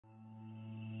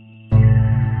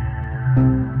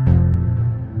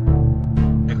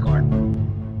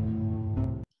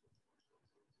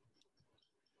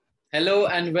Hello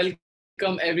and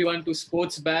welcome everyone to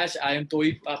Sports Bash. I am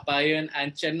Dwaipayan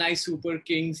and Chennai Super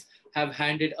Kings have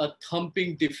handed a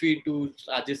thumping defeat to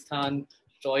Rajasthan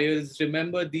Royals.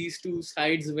 Remember, these two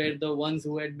sides were the ones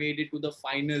who had made it to the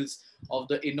finals of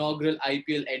the inaugural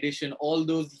IPL edition all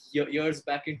those years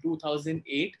back in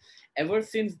 2008. Ever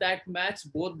since that match,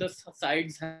 both the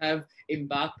sides have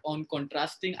embarked on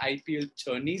contrasting IPL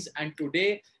journeys, and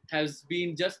today has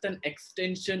been just an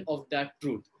extension of that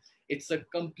truth. It's a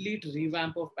complete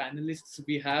revamp of panelists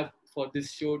we have for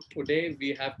this show today. We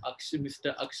have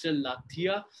Mr. Axar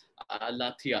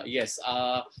Lathia, yes,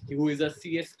 who is a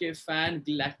CSK fan.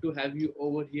 Glad to have you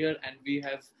over here. And we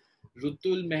have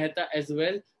Rutul Mehta as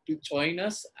well to join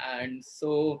us. And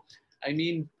so, I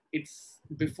mean, it's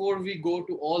before we go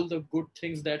to all the good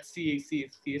things that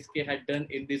CSK had done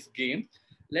in this game,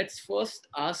 let's first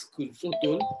ask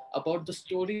Rutul about the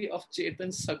story of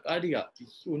Chetan Sakaria.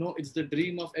 You know, it's the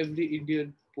dream of every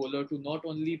Indian bowler to not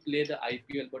only play the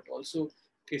IPL but also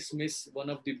dismiss one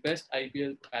of the best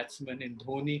IPL batsmen in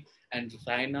Dhoni and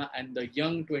Raina, and the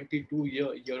young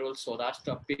 22-year-old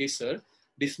Saurashtra pacer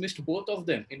dismissed both of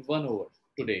them in 1 over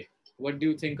today. What do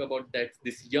you think about that?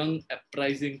 This young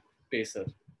uprising pacer.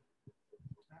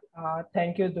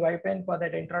 Thank you, Dwaipayan, for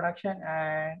that introduction.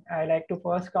 And I like to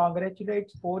first congratulate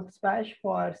Sports Bash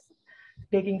for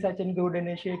taking such a good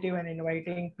initiative and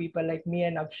inviting people like me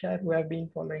and Akshar who have been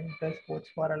following the sports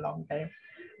for a long time.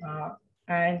 Uh,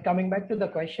 and coming back to the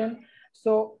question,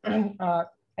 so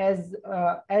as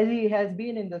he has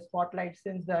been in the spotlight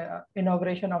since the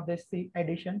inauguration of this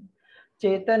edition,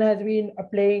 Chetan has been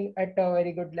playing at a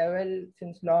very good level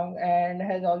since long and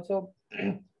has also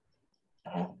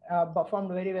performed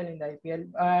very well in the IPL.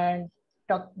 And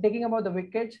taking about the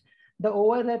wickets, the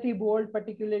over that he bowled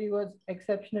particularly was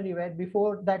exceptionally well.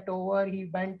 Before that over,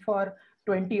 he went for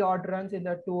 20 odd runs in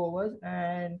the 2 overs.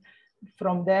 And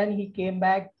from then, he came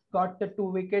back, got the 2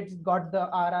 wickets, got the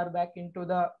RR back into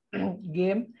the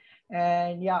game.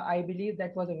 And yeah, I believe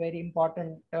that was a very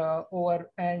important over.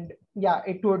 And yeah,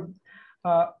 it would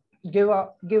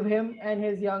give him and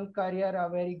his young career a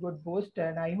very good boost.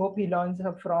 And I hope he learns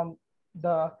from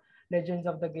the legends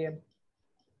of the game.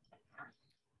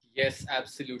 Yes,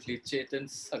 absolutely. Chetan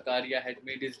Sakaria had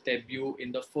made his debut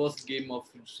in the first game of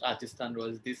Rajasthan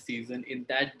Royals this season. In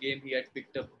that game, he had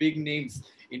picked up big names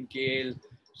in KL,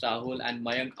 Rahul, and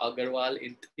Mayank Agarwal.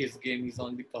 In his game, he's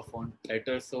only performed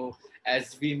better. So,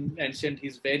 as we mentioned,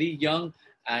 he's very young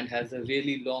and has a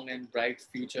really long and bright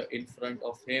future in front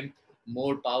of him.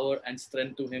 More power and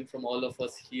strength to him from all of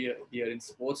us here in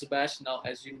Sports Bash. Now,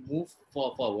 as we move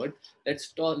forward, let's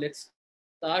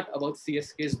start about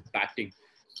CSK's batting.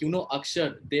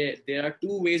 Akshar, there are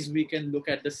two ways we can look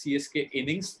at the CSK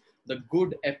innings: the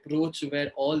good approach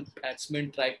where all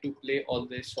batsmen try to play all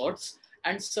their shots,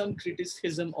 and some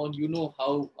criticism on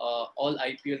how all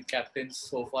IPL captains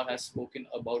so far has spoken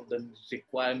about the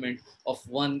requirement of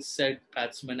one set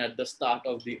batsman at the start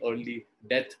of the early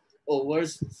death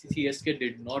overs. CSK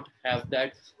did not have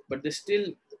that, but they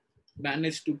still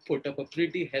managed to put up a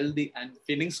pretty healthy and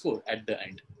winning score at the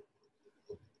end.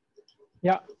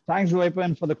 Yeah, thanks,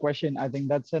 Dwaipayan, for the question. I think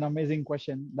that's an amazing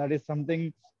question. That is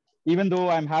something, even though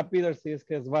I'm happy that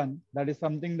CSK has won, that is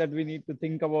something that we need to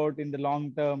think about in the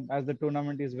long term as the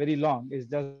tournament is very long. It's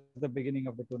just the beginning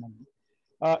of the tournament.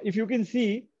 If you can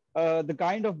see the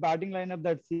kind of batting lineup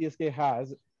that CSK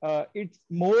has, it's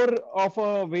more of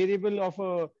a variable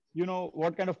of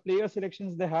what kind of player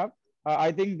selections they have.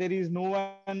 I think there is no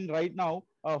one right now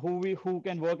who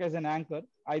can work as an anchor.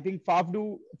 I think Faf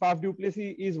du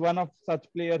Plessis is one of such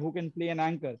player who can play an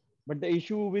anchor. But the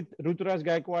issue with Ruturaj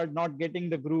Gaikwad not getting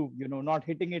the groove, not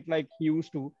hitting it like he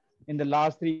used to in the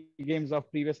last 3 games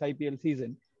of previous IPL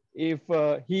season. If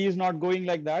he is not going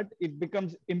like that, it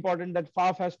becomes important that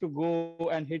Faf has to go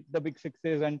and hit the big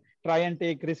sixes and try and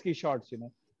take risky shots.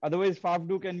 Otherwise, Faf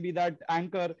Du can be that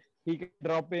anchor. He can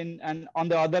drop in, and on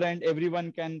the other end,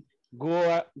 everyone can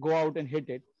go out and hit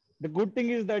it. The good thing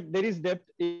is that there is depth.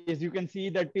 Is you can see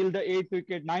that till the 8th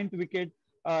wicket, 9th wicket,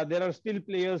 there are still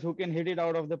players who can hit it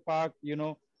out of the park.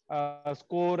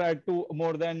 Score at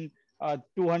more than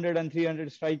 200 and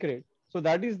 300 strike rate. So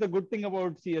that is the good thing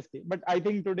about CSK. But I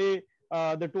think today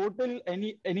the total,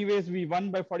 anyways, we won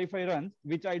by 45 runs,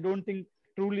 which I don't think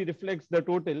truly reflects the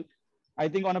total. I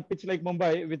think on a pitch like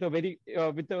Mumbai with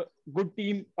a good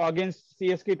team against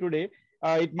CSK today,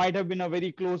 it might have been a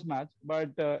very close match.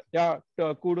 But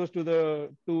kudos to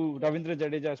Ravindra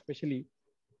Jadeja especially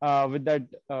with that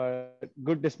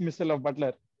good dismissal of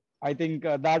Butler. I think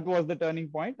that was the turning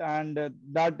point, and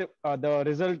that the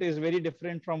result is very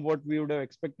different from what we would have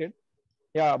expected.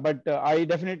 Yeah, but I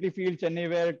definitely feel Chennai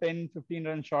were 10, 15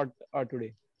 runs short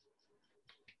today.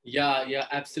 Yeah,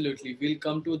 absolutely. We'll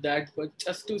come to that. But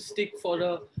just to stick for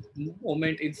a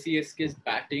moment in CSK's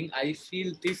batting, I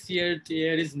feel this year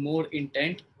there is more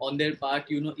intent on their part.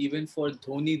 Even for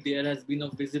Dhoni, there has been a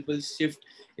visible shift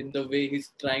in the way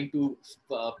he's trying to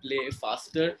play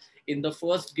faster. In the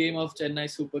first game of Chennai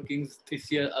Super Kings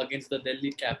this year against the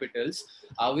Delhi Capitals,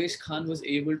 Avesh Khan was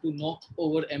able to knock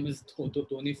over MS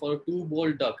Dhoni for a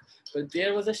two-ball duck. But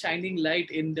there was a shining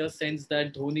light in the sense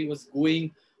that Dhoni was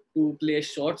going to play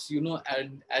shots,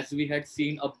 and as we had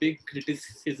seen, a big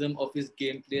criticism of his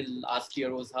gameplay last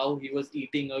year was how he was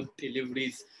eating up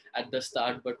deliveries at the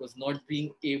start, but was not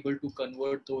being able to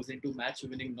convert those into match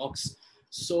winning knocks.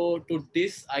 So, to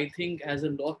this, I think has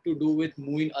a lot to do with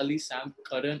Muin Ali, Sam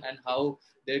Curran, and how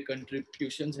their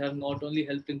contributions have not only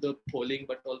helped in the bowling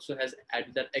but also has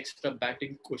added that extra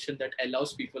batting cushion that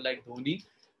allows people like Dhoni,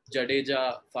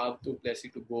 Jadeja, Faf du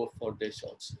Plessis to go for their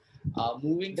shots.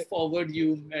 Moving forward,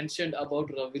 you mentioned about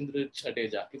Ravindra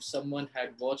Jadeja. If someone had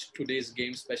watched today's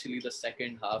game, especially the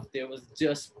second half, there was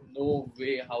just no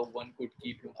way how one could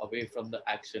keep him away from the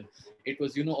action. It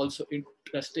was, also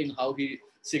interesting how he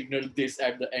signaled this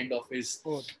at the end of his Of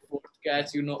course. fourth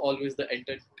catch. Always the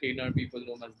entertainer, people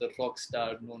known as the rock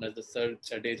star, known as the Sir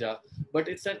Jadeja. But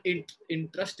it's an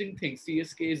interesting thing.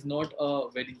 CSK is not a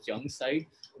very young side,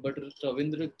 but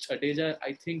Ravindra Jadeja,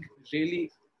 I think,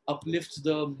 really uplifts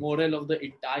the morale of the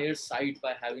entire side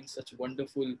by having such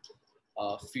wonderful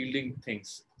fielding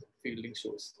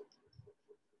shows.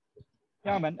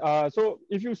 Yeah, man. So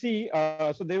if you see,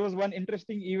 so there was one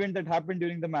interesting event that happened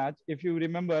during the match. If you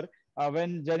remember,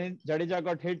 when Jadeja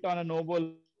got hit on a no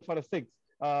ball for a six,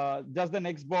 just the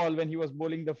next ball when he was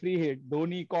bowling the free hit,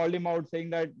 Dhoni called him out saying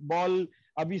that ball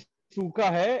abhi सूखा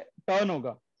है, turn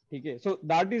होगा. Okay, so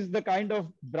that is the kind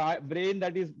of brain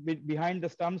that is behind the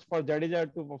stumps for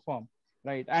Jadeja to perform,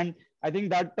 right? And I think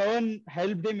that turn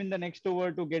helped him in the next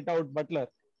over to get out Butler.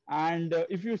 And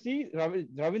if you see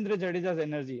Ravindra Jadeja's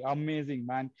energy, amazing,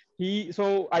 man.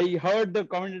 So I heard the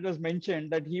commentators mention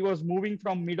that he was moving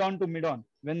from mid on to mid on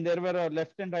when there were a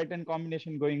left and right hand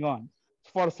combination going on.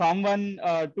 For someone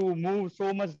to move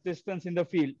so much distance in the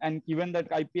field, and given that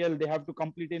IPL they have to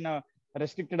complete in a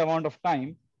restricted amount of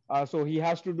time, so he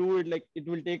has to do it like it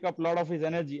will take up a lot of his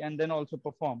energy and then also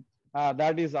perform.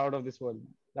 That is out of this world.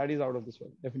 Man. That is out of this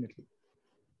world, definitely.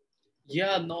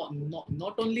 Yeah,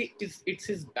 not only is it's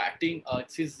his batting,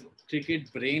 it's his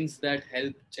cricket brains that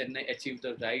help Chennai achieve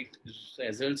the right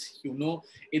results.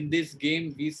 In this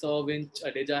game, we saw when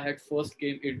Jadeja had first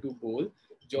came into bowl,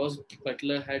 Josh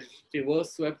Butler had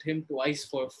reverse swept him twice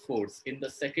for fours. In the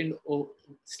second,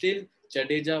 still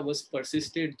Jadeja was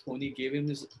persistent. Dhoni gave him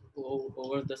his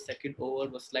over. The second over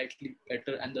was slightly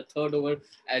better, and the third over,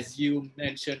 as you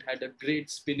mentioned, had a great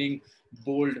spinning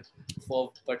bold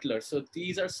for Butler. So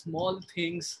these are small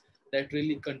things that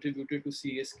really contributed to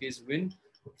CSK's win.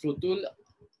 Rutul,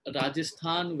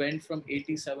 Rajasthan went from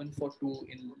 87 for 2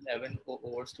 in 11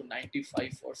 overs to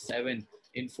 95 for 7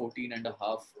 in 14 and a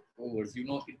half overs.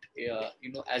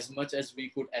 As much as we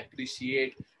could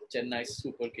appreciate Chennai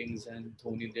Super Kings and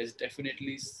Dhoni, there's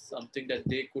definitely something that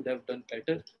they could have done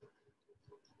better.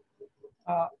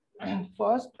 Uh,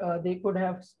 First, they could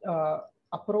have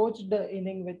approached the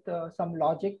inning with some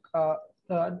logic.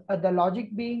 The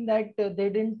logic being that they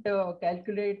didn't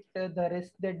calculate the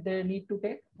risk that they need to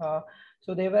take.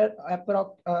 So they were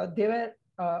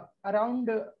around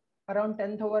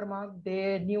 10th over mark.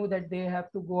 They knew that they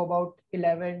have to go about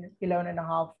 11 and a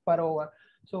half per over.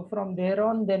 So from there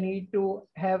on, they need to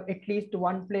have at least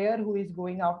one player who is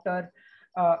going after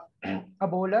uh, a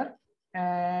bowler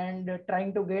and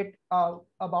trying to get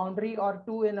a boundary or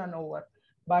two in an over.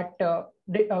 But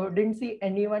they didn't see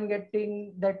anyone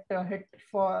getting that hit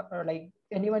for like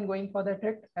anyone going for that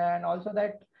hit. And also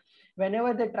that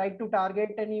whenever they tried to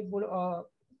target any bowler,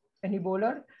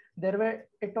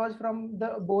 it was from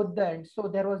the both the ends. So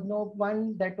there was no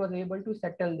one that was able to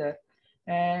settle there.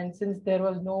 And since there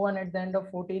was no one at the end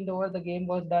of 14th over, the game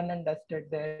was done and dusted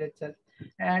there itself.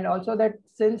 And also that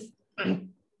since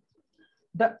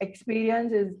the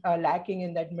experience is lacking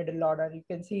in that middle order. You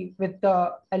can see with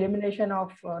the elimination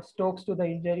of Stokes to the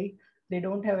injury, they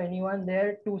don't have anyone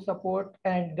there to support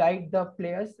and guide the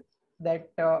players. That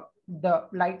the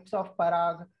likes of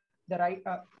Parag, the right.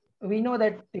 We know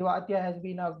that Dwaipayan has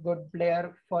been a good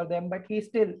player for them, but he's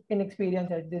still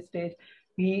inexperienced at this stage.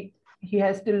 He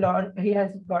has still learned. He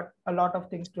has got a lot of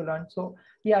things to learn. So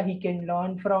yeah, he can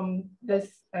learn from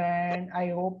this, and I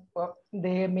hope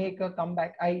they make a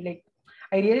comeback. I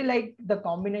really like the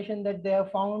combination that they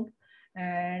have found,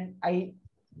 and I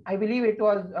believe it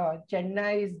was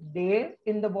Chennai's day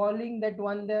in the bowling that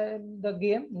won the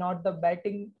game, not the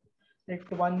batting. it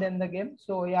won them the game.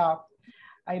 So yeah,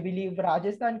 I believe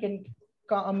Rajasthan can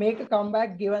make a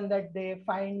comeback given that they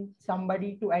find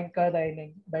somebody to anchor the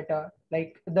inning better.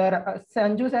 Like the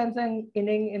Sanju Samson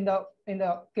inning in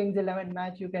the Kings 11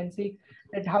 match, you can see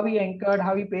that how he anchored,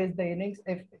 how he paced the innings.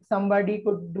 If somebody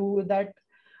could do that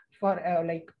for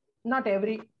like not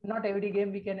every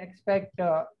game we can expect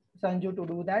Sanju to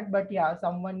do that, but yeah,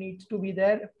 someone needs to be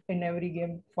there in every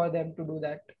game for them to do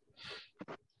that.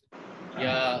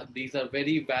 Yeah, these are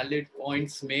very valid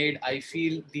points made. I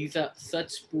feel these are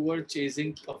such poor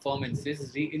chasing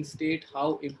performances reinstate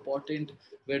how important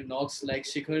were knocks like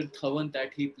Shikhar Dhawan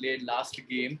that he played last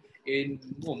game in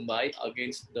Mumbai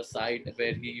against the side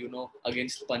where he,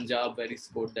 against Punjab where he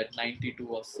scored that 92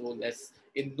 or so less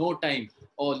in no time,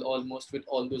 almost with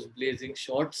all those blazing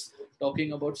shots.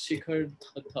 Talking about Shikhar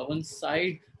Dhawan's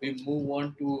side, we move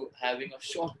on to having a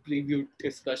short preview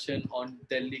discussion on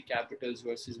Delhi Capitals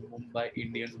versus Mumbai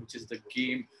Indians, which is the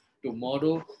game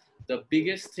tomorrow. The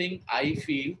biggest thing I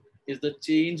feel is the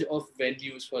change of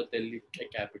venues for Delhi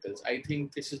Capitals. I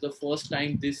think this is the first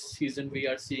time this season we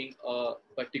are seeing a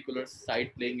particular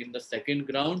side playing in the second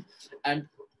ground, and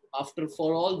after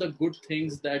for all the good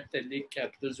things that Delhi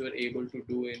Capitals were able to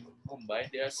do in Mumbai,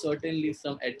 there are certainly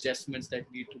some adjustments that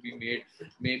need to be made.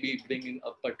 Maybe bringing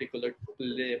a particular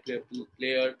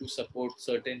player to support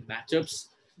certain matchups.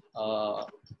 Uh,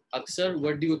 Axar,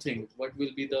 what do you think? What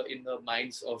will be the in the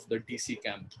minds of the DC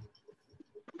camp?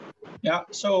 Yeah,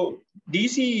 so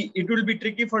DC, it will be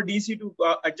tricky for DC to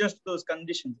adjust those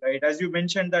conditions, right? As you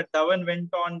mentioned, that Dhawan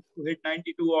went on to hit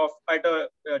 92 off at a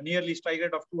nearly strike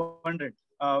rate of 200,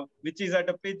 which is at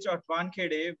a pitch of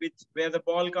Wankhede, where the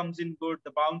ball comes in good,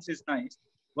 the bounce is nice,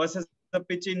 versus the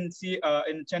pitch in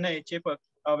Chennai, Chepak,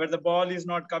 where the ball is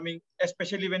not coming,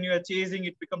 especially when you are chasing,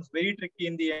 it becomes very tricky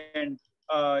in the end.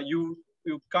 You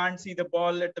can't see the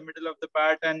ball at the middle of the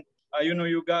bat, and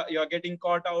you're getting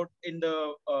caught out in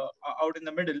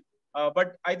the middle.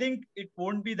 But I think it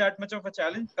won't be that much of a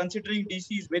challenge considering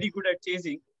DC is very good at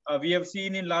chasing. We have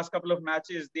seen in last couple of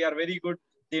matches they are very good.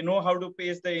 They know how to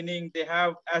pace the inning. They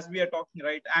have, as we are talking,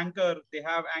 right, they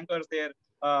have anchors there.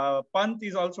 Pant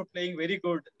is also playing very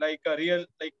good, like a real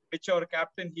mature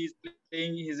captain. He's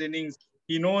playing his innings.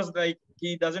 He knows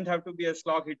he doesn't have to be a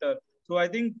slog hitter. So I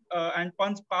think and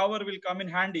Pant's power will come in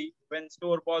handy when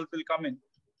slower balls will come in.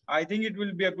 I think it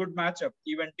will be a good matchup.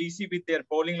 Even DC with their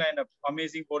bowling lineup,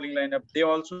 amazing bowling lineup. They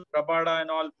also Rabada and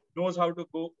all knows how to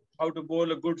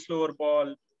bowl a good slower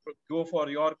ball, go for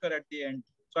Yorker at the end.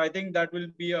 So I think that will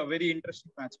be a very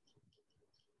interesting match.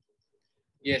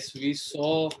 Yes, we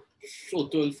saw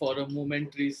Rutul for a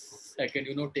momentary second,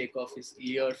 take off his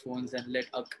earphones and let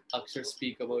Akshar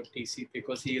speak about TC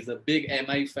because he is a big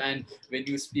MI fan. When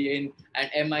you speak in,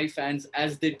 and MI fans,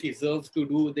 as they deserve to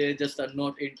do, they just are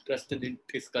not interested in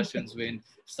discussions when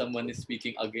someone is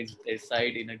speaking against their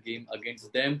side in a game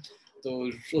against them.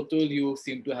 So, Rutul, you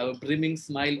seem to have a brimming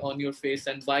smile on your face,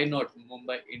 and why not?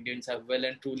 Mumbai Indians have well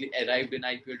and truly arrived in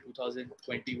IPL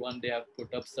 2021. They have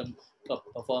put up some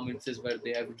performances where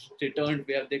they have returned,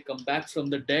 where they come back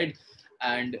from the dead,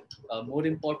 and more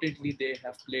importantly, they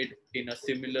have played in a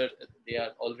similar. They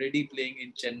are already playing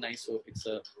in Chennai, so it's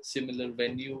a similar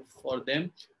venue for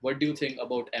them. What do you think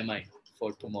about MI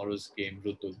for tomorrow's game,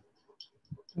 Rutul?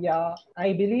 Yeah,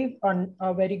 I believe on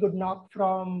a very good knock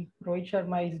from Rohit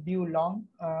Sharma is due long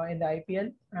in the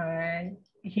IPL, and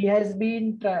he has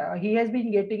been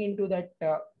getting into that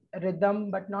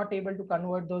rhythm, but not able to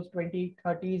convert those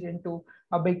 20-30s into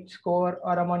a big score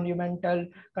or a monumental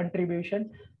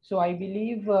contribution. So I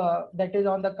believe that is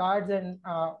on the cards, and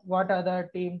what other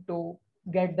team to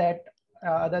get that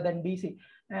other than DC?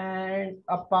 And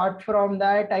apart from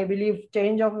that, I believe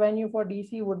change of venue for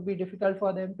DC would be difficult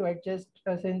for them to adjust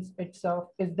since it's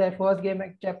their first game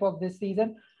at Chepak this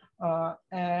season.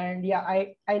 And yeah,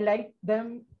 I like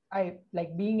them. I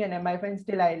like being an MI fan.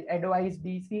 Still, I advise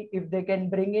DC if they can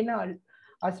bring in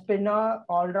a spinner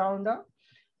all rounder,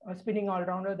 a spinning all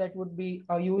rounder. That would be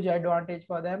a huge advantage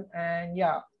for them. And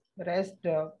yeah, rest.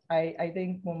 I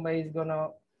think Mumbai is gonna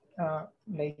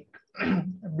like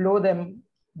blow them,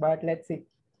 but let's see.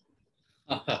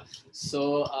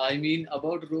 So, I mean,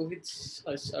 about Rohit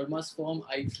Sharma's form,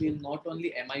 I feel not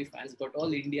only MI fans but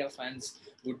all India fans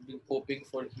would be hoping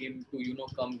for him to,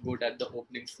 come good at the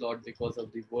opening slot because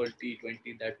of the World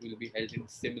T20 that will be held in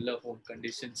similar home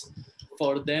conditions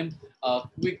for them.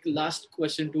 Quick last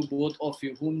question to both of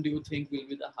you: whom do you think will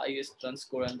be the highest run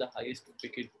scorer and the highest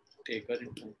wicket taker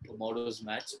in tomorrow's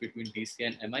match between DC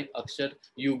and MI? Akshar,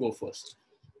 you go first.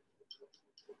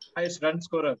 Highest run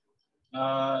scorer,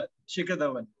 Shikhar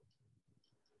Dhawan.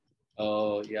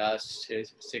 Oh yeah,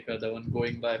 Shikhar Dhawan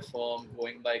going by form,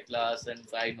 going by class, and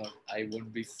why not? I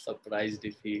wouldn't be surprised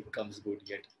if he comes good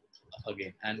yet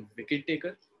again. And wicket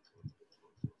taker,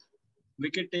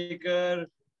 Wicket taker,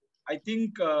 I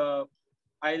think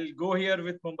I'll go here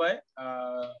with Mumbai.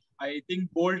 I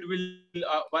think Bolt will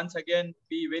once again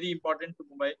be very important to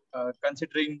Mumbai,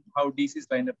 considering how DC's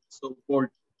lineup. So Bolt.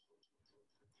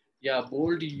 yeah,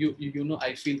 bold. You know,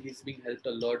 I feel he's being helped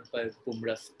a lot by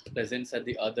Bumrah's presence at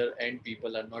the other end.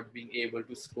 People are not being able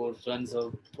to score runs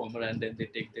of Bumrah, and then they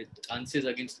take their chances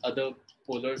against other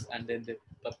bowlers, and then they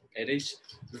perish.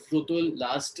 Rutul,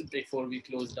 last before we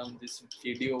close down this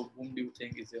video, whom do you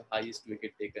think is your highest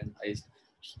wicket taker and highest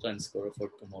run scorer for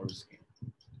tomorrow's game?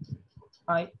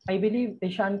 I believe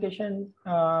Ishan Kishan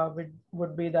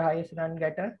would be the highest run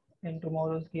getter in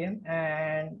tomorrow's game.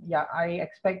 And yeah, I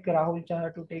expect Rahul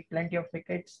Chahar to take plenty of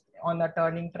wickets on the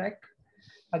turning track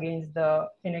against the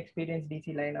inexperienced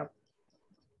DC lineup.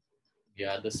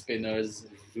 Yeah, the spinners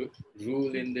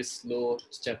rule in this slow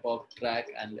step off track,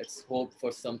 and let's hope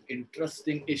for some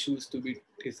interesting issues to be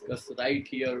discussed right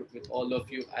here with all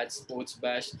of you at Sports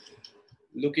Bash.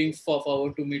 Looking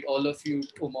forward to meet all of you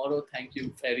tomorrow. Thank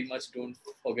you very much. Don't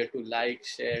forget to like,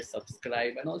 share,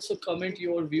 subscribe, and also comment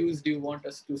your views. Do you want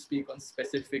us to speak on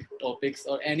specific topics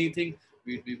or anything?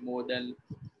 We'd be more than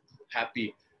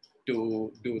happy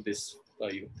to do this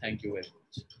for you. Thank you very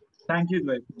much. Thank you,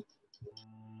 Dwaipayan.